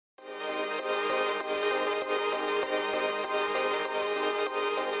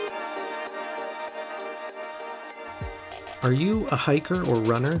Are you a hiker or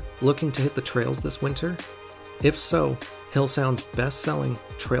runner looking to hit the trails this winter? If so, Hillsound's best-selling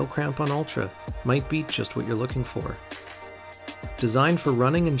Trail Crampon Ultra might be just what you're looking for. Designed for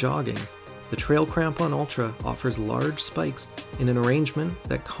running and jogging, the Trail Crampon Ultra offers large spikes in an arrangement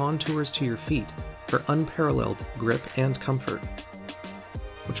that contours to your feet for unparalleled grip and comfort,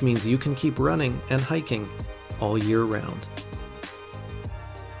 which means you can keep running and hiking all year round.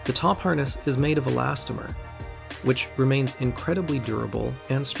 The top harness is made of elastomer, which remains incredibly durable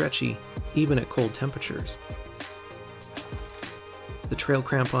and stretchy even at cold temperatures. The Trail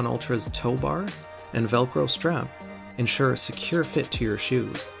Crampon Ultra's tow bar and Velcro strap ensure a secure fit to your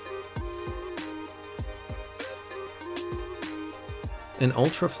shoes. An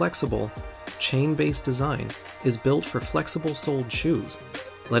ultra-flexible, chain-based design is built for flexible-soled shoes,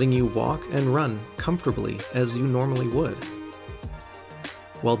 letting you walk and run comfortably as you normally would,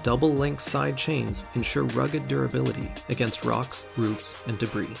 while double-length side chains ensure rugged durability against rocks, roots, and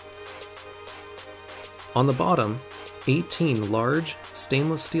debris. On the bottom, 18 large,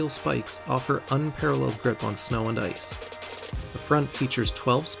 stainless steel spikes offer unparalleled grip on snow and ice. The front features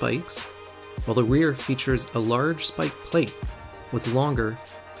 12 spikes, while the rear features a large spike plate with longer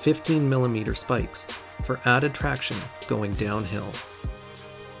 15mm spikes for added traction going downhill.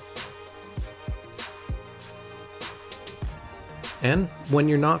 And when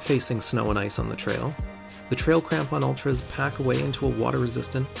you're not facing snow and ice on the trail, the Trail Crampon Ultras pack away into a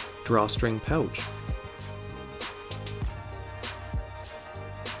water-resistant drawstring pouch,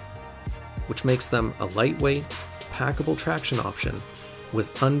 which makes them a lightweight, packable traction option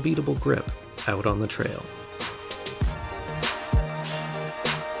with unbeatable grip out on the trail.